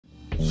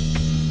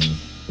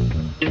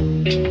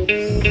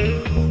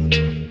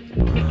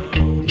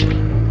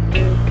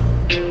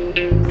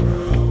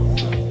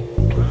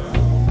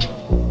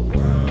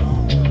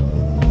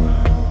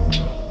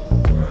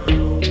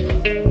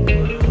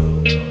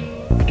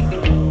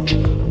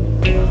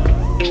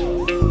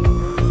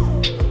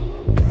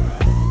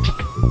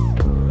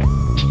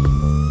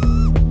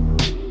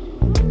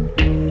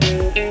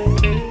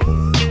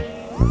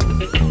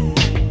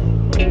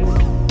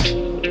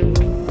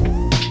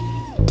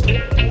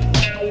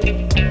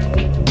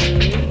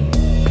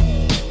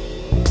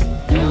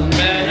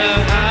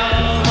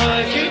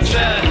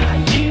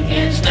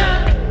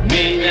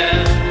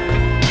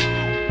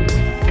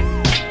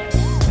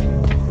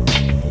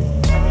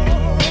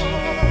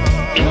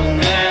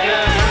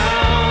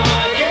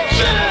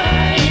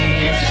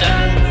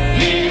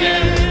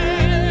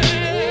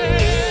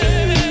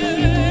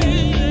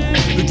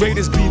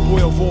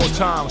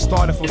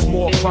Started from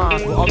small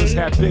crimes, where others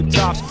had big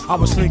tops. I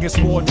was slinging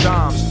small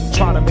dimes,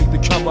 trying to make the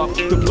come up.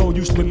 The blow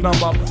used to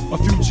numb up a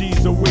few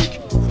G's a week.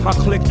 My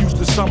clique used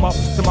to sum up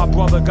till my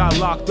brother got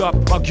locked up,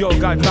 my girl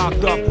got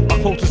knocked up, my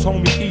closest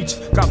homie each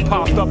got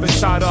popped up and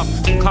shot up.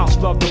 Cops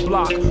love the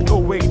block, no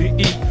way to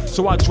eat,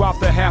 so I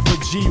dropped a half a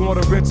G on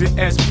a rented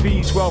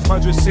SP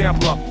 1200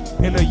 sampler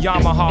in a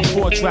Yamaha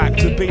 4-track.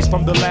 The bass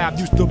from the lab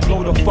used to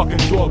blow the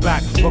fucking door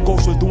back. My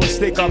ghost was doing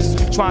stick-ups,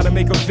 trying to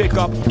make a pick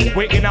up,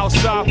 waiting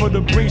outside for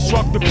the breeze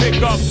truck to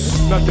pick up.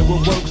 Nothing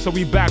would work, so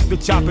we back to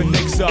chopping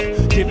nicks up,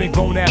 giving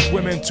grown-ass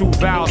women 2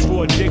 vows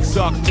for a dick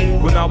suck.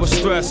 When I was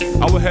stressed,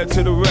 I would head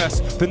to the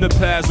rest. Then the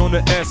pads on the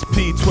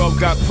SP12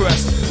 got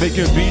pressed,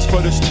 making beats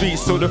for the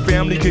streets so the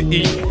family could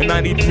eat. In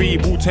 '93,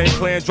 Wu-Tang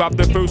Clan dropped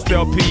their first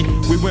LP.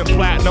 We went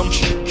platinum.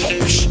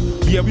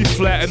 Yeah, we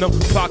flattened them,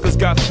 pockets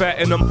got fat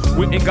in them,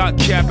 went and got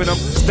capping them,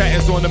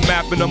 statins on the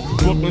map in them,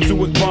 Brooklyn Zoo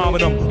was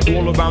bombing them,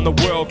 all around the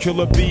world,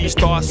 killer bees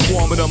start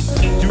swarming them.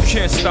 You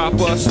can't stop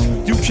us,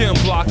 you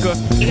can't block us,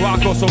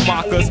 rock us or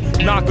mock us,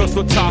 knock us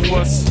or top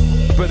us,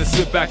 better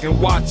sit back and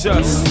watch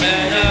us. No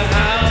matter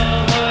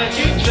how hard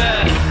you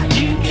try,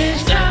 you can't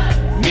stop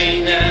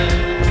me now.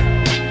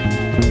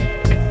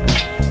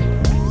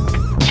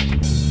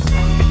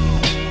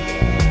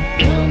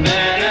 No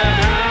matter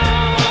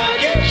how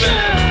hard you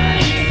try,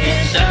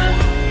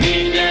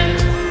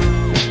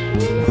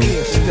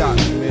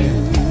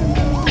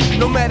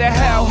 no matter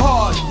how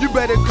hard, you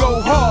better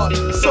go hard,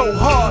 so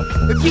hard.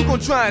 If you gon'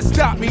 try and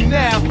stop me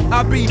now,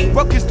 I be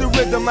ruckus the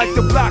rhythm like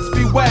the blocks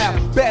be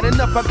wild. Bad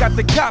enough I got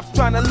the cops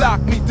trying to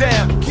lock me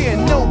down.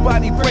 Can't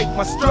nobody break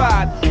my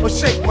stride or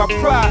shake my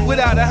pride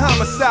without a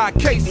homicide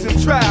case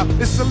and trial.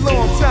 It's a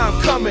long time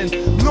coming,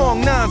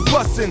 long nines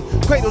bustin',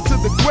 cradle to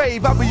the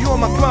grave, I be on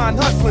my grind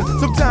hustling.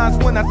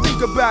 Sometimes when I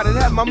think about it,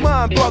 have my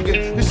mind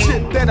bugging. The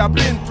shit that I've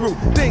been through,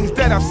 things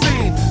that I've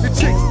seen, the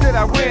chicks that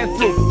I ran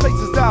through,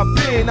 places I've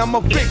been. I'm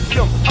a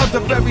victim of the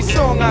very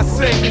song I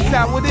sing. It's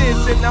how it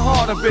is in the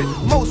heart of it.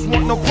 Most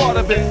want no part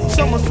of it.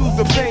 Someone soothes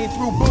the pain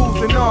through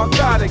booze and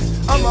narcotics.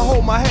 I'ma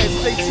hold my head,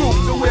 stay true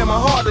to where my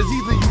heart is.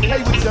 Either you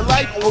pay with your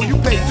life or you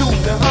pay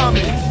dues and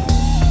homage.